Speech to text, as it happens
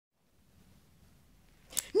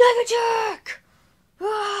attack!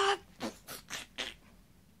 Ah!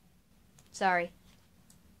 Sorry.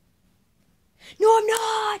 No, I'm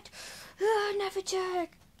not! Knife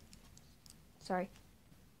attack! Sorry.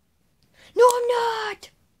 No, I'm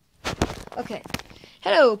not! Okay.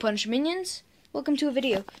 Hello, Punch Minions. Welcome to a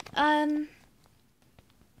video.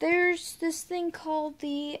 There's this thing called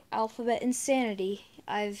the Alphabet Insanity.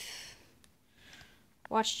 I've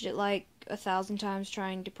watched it like 1,000 times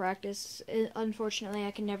trying to practice. Unfortunately,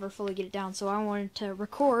 I can never fully get it down, so I wanted to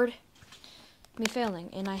record me failing,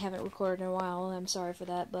 and I haven't recorded in a while. I'm sorry for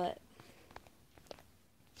that, but...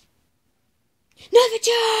 Knife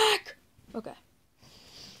attack! Okay.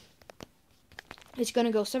 It's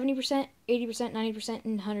gonna go 70%, 80%, 90%,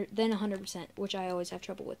 and 100, then 100%, which I always have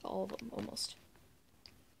trouble with, all of them, almost.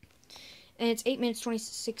 And it's 8 minutes,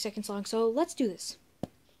 26 seconds long, so let's do this.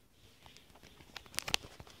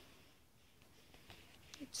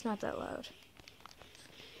 It's not that loud.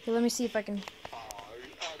 Okay, let me see if I can...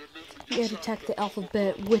 You gotta attack the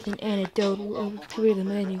alphabet with an antidote, or clear the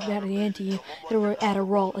menu, got an anti, or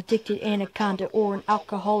Adderall, addicted anaconda, or an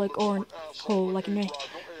alcoholic, or an hole, like an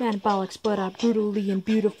anabolics, but I brutally and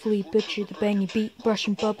beautifully butcher the banging beat,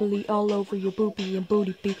 brushing bubbly all over your boopy and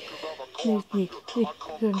booty beat. Carving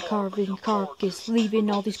carcass,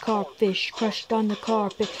 leaving all these carfish crushed on the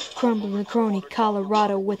carpet, crumbling crony,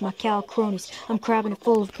 Colorado with my cow cronies. I'm crabbing it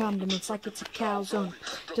full of condiments like it's a calzone.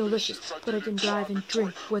 Delicious, but I didn't drive and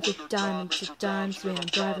drink with the diamonds of dimes, man. I'm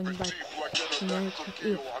driving like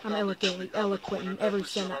I'm elegantly eloquent, and every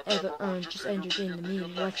cent I ever earned just entered into me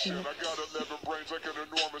in election.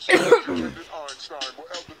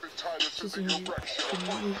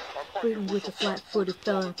 Written with a flat-footed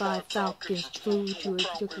felon, 5 falcons flew to a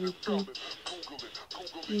particularly good.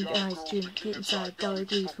 Green eyes didn't get inside. Dollar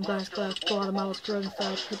Green from glass clouds, Guatemala's growing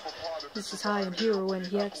flag. This is high and hero when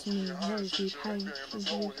he acts me and has you high.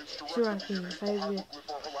 Surrounding me, favorite.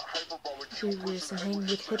 Furious and hanging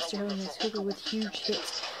with hipster holiness, hooker with huge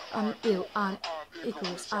hits. I'm ill, I'm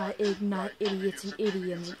Icarus, I ignite idiots and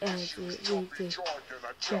idioms and with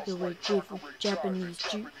checker with Japanese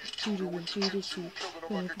judo and jujitsu.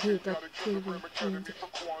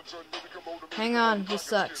 Hang on, this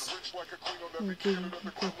sucks. We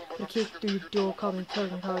kick through the door, calling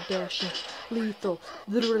Kardashian. Lethal,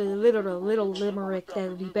 literal little limerick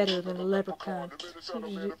that'll be better than a leprechaun.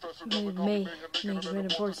 May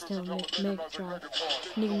reinforce him, Megatron.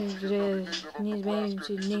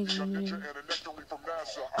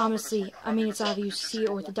 Honestly, I mean, it's obvious. See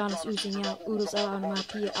orthodontist oozing out, oodles out on my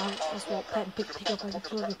pia, Oswald, patent, pick up like a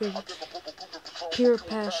clover, pure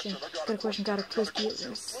passion. Got a question, got a twist, get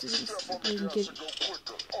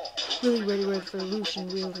really ready for illusion,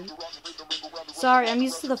 really. Sorry, I'm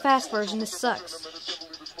used to the fast version, this sucks.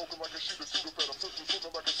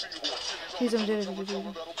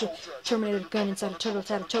 Terminator gun inside a turtle,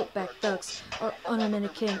 had a tote back, thugs, or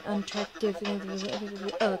unamerican, unattractive,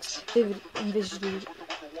 uggs, vivid, invisible.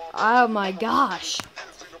 Oh my gosh!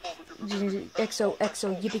 XO,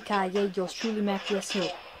 yippee-ki-yay, yours truly, Mac, yes,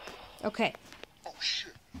 hill. Okay. Oh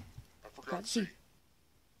shit, I forgot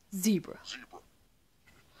Zebra.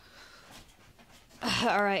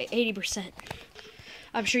 Alright, 80%.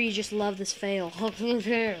 I'm sure you just love this fail.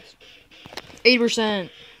 80%.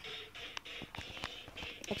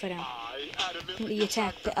 Upside down. We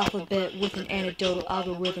attack the alphabet with an antidotal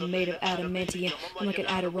algorithm made of adamantium. I'm like an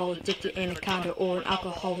Adderall addicted anaconda, or an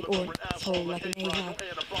alcoholic, or an asshole like an AI.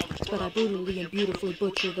 But I brutally and beautifully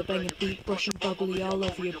butcher the banging beat, brushing bubbly all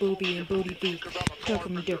over your booby and booty beat. I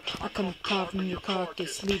come carving your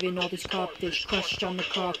carcass, leaving all these carfish crushed on the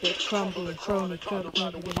carpet, crumbling crony,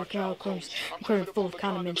 crumbling with your cow crumbs. I'm current full of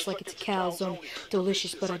condiments like it's a calzone.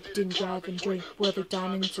 Delicious, but I didn't drive and drink, whether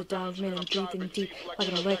diamonds or dimes, man. I'm breathing deep like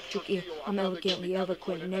an electric eel. I'm elegantly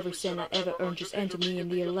eloquent, and every cent I ever earned just entered me in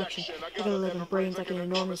the election. I got 11 brains like an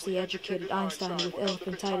enormously educated Einstein with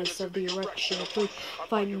elephantitis of the erection.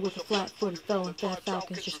 Fighting with a flat-footed felon, 5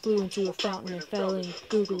 falcons just flew into a fountain and fell in.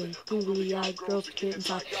 Googly-eyed girls with kittens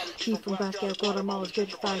inside. He from Glasgow, Guatemala's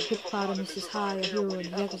gentrified hippopotamus is high, a hero, and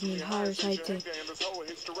he echoes me in higher heights.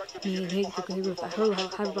 Me and hate the guru, I heard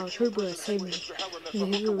how about hubris, hey me.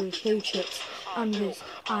 Huge hits. I'm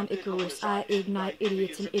Icarus, I ignite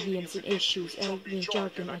idiots and idioms and issues, elegant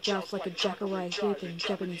jargon, I joust like a jackarai, whipping,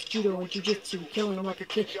 Japanese judo and jujitsu, killing him like a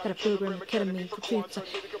kid, got a program of ketamine for pizza,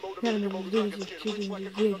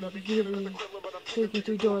 Taking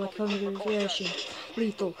through door like conversation.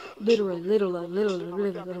 Lethal, literal, littler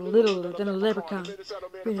than a leprechaun.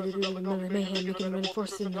 Mayhem, making a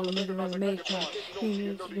reinforcement in the middle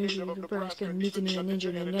Nebraska, mutiny and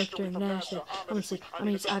injured and nectar and Nashville. Honestly, I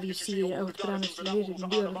mean, it's obvious you see it. I was put on it, and do it in the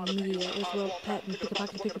media. It's well patent, pick a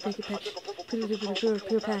pocket,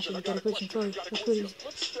 pure passion. You gotta push and flow.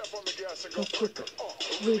 Go quicker.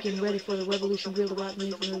 Really getting ready for the revolution. Real rock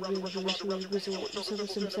me for the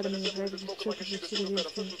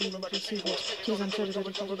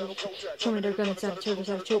show me their gun inside the turtles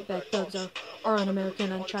out of choke back. Thugs are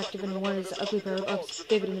un-American, unattractive, and one is an ugly pair of ups.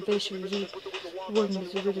 David and the Invasion regime. Working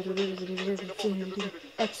with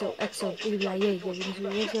XO,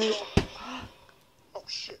 Oh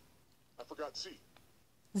shit. I forgot Z.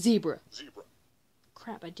 Zebra. Zebra.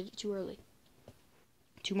 Crap, I did it too early.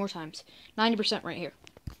 2 more times. 90% right here.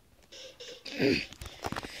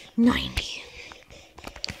 90.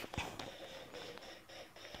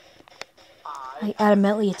 I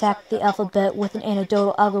adamantly attack the alphabet with an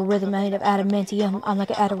anecdotal algorithm made of adamantium. I'm like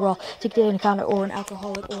an Adderall, take the anaconda or an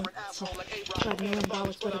alcoholic or an tried million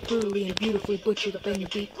dollars, but I brutally and beautifully butcher the bang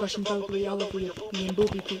beat, Russian vocally all over your and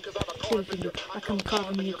booby feet. I come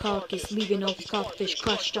carving your carcass, leaving all the codfish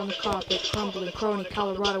crushed on the carpet, crumbling crony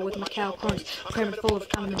Colorado with my cow cronies, crammed full of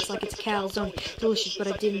condiments like it's a calzone. Delicious, but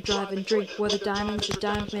I didn't drive and drink. Whether diamonds or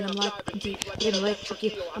diamonds, man, I'm like electric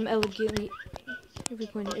you. I'm elegantly. Every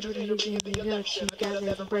point of Edward and Lucy and the election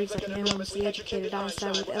gather the braves like an enormously educated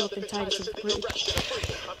Einstein with elephantitis of the British.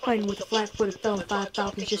 Fighting with a flat-footed felon, 5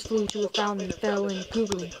 falcons just flew to a fountain and fell in.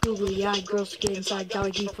 Googly-eyed girls to get inside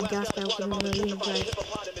Dolly D from gas bells and the inside.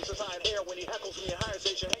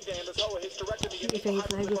 If I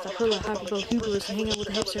with a hurler, hyperbole hubris and hang out with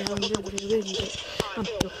a hipster,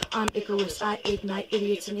 I'm Icarus. I ignite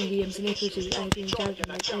idiots and idioms and Icarus. I do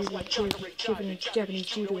Japanese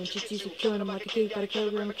judo and jujitsu, killing them like a kid. Got a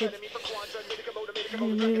kilogram of kids.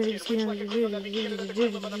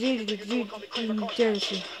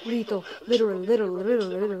 Lethal, literal,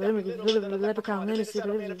 leprechaun,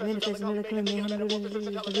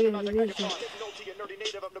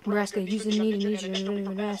 Nebraska, using need and use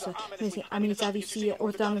Nebraska. I mean, it's obviously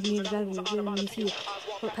orthodox needs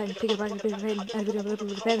what patent, pick up, and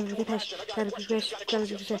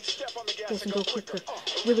go quicker.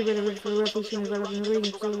 Really for the revolution,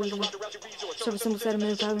 so a simple set of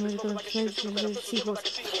minutes, seahorse.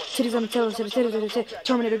 Titties on the tail,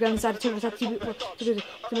 Terminator gun inside the turtles,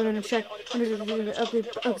 check,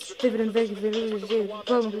 vivid and vague,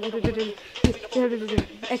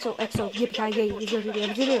 XO,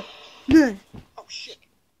 yippee-ki-yay, Oh shit.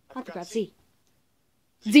 I forgot Z.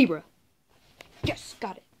 Zebra. Yes,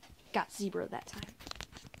 got it. Got zebra that time.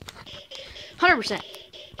 100%.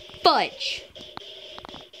 Fudge.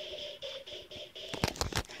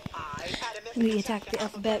 We attack the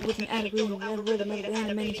alphabet with an algorithm of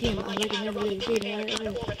adamantium. I like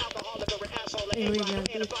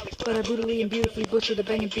but I brutally and beautifully butcher the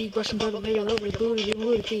bang and beat, Russian double rail over the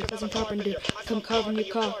booty, cousin carpenter. Come carving your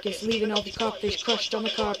carcass, leaving all the codfish crushed on the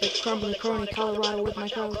carpet, crumbling crony Colorado with my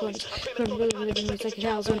Colorado. Living like a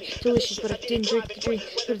calzone, delicious, but I didn't drink the drink.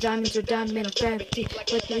 But diamonds are diamond men of gravity,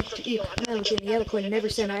 like to eat. I'm elegantly eloquent and every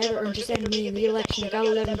cent I ever earned just enemy in the election. I got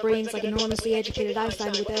 11 brains like enormously educated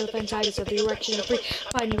Einstein with elephantitis of the erection of free,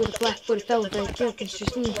 fighting with a flat-footed felon, very filthies,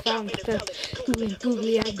 just flew found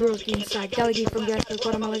googly-eyed girls the inside, Gallagher from Gasper,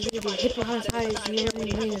 Guatemala, hip high as the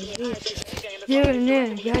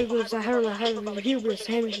hubris,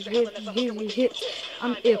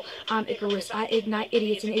 I'm ill, I'm Icarus, I ignite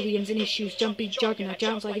idiots and idioms and issues, jumpy juggernaut,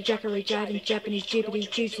 jumps like a jackery, jiving Japanese jibbity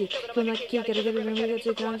jutsu, feeling like a kid, gotta get it,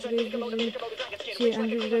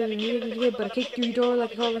 but I kick through your door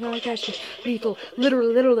like a call on a cash. Lethal,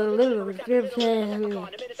 literal,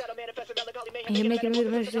 and you're making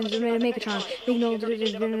Megatron. Big no,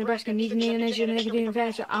 Nebraska needs me and engine negative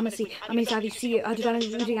faster. I'm a see. I mean, it's obviously I do not on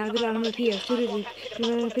the pier.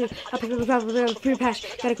 I pick up a pure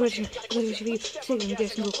patch. Got a question. What should be saving?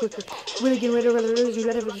 Guess go quicker. Really get rid of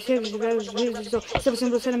the service. So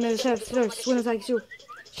simple sentiment. Swimmers like you.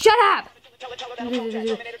 Shut up!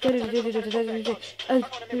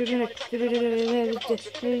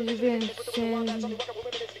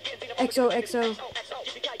 XO.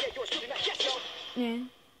 Yeah.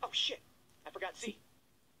 Oh shit! I forgot Z.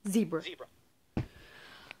 Zebra.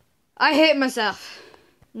 I hate myself.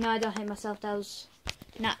 No, I don't hate myself. That was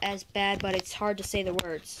not as bad, but it's hard to say the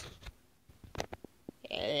words.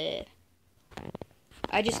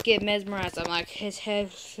 I just get mesmerized. I'm like, his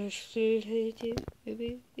head. I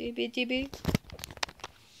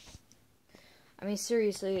mean,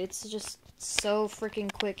 seriously, it's just so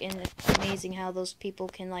freaking quick, and it's amazing how those people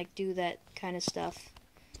can like do that kind of stuff.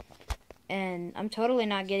 And I'm totally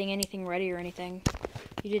not getting anything ready or anything.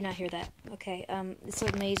 You did not hear that. Okay, it's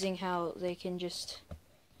amazing how they can just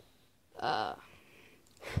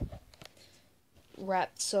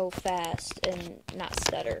rap so fast and not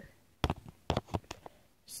stutter.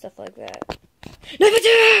 Stuff like that. Knife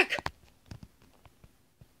attack!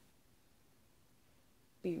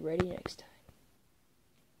 Be ready next time.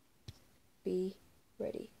 Be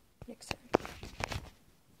ready next time.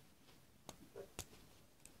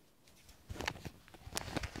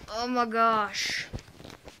 Oh my gosh.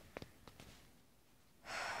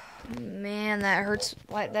 Man, that hurts.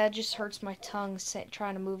 Like, that just hurts my tongue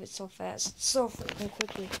trying to move it so fast. So freaking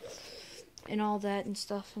quickly. And all that and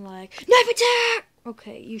stuff. And like, knife attack!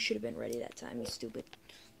 Okay, you should have been ready that time, you stupid.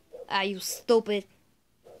 Ah, you stupid.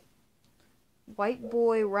 White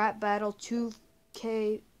Boy Rap Battle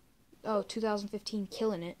 2K. Oh, 2015,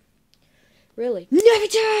 killing it. Really? Knife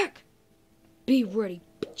attack! Be ready,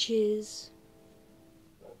 bitches.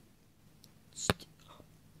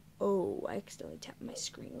 Oh, I accidentally tapped my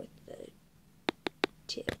screen with the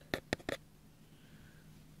tip.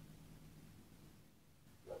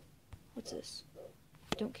 What's this?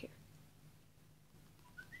 Don't care.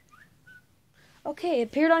 Okay, it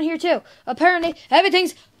appeared on here too. Apparently,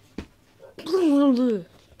 everything's...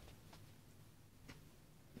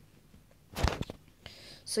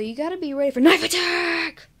 So you gotta be ready for knife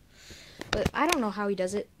attack! But I don't know how he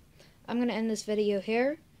does it. I'm gonna end this video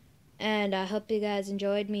here. And I hope you guys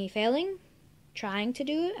enjoyed me failing, trying to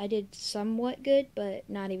do it. I did somewhat good, but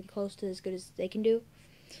not even close to as good as they can do.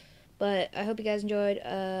 But I hope you guys enjoyed.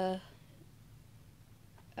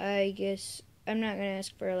 I guess I'm not going to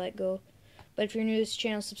ask for a let go. But if you're new to this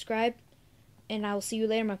channel, subscribe. And I will see you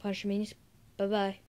later, my Punisher Minis. Bye-bye.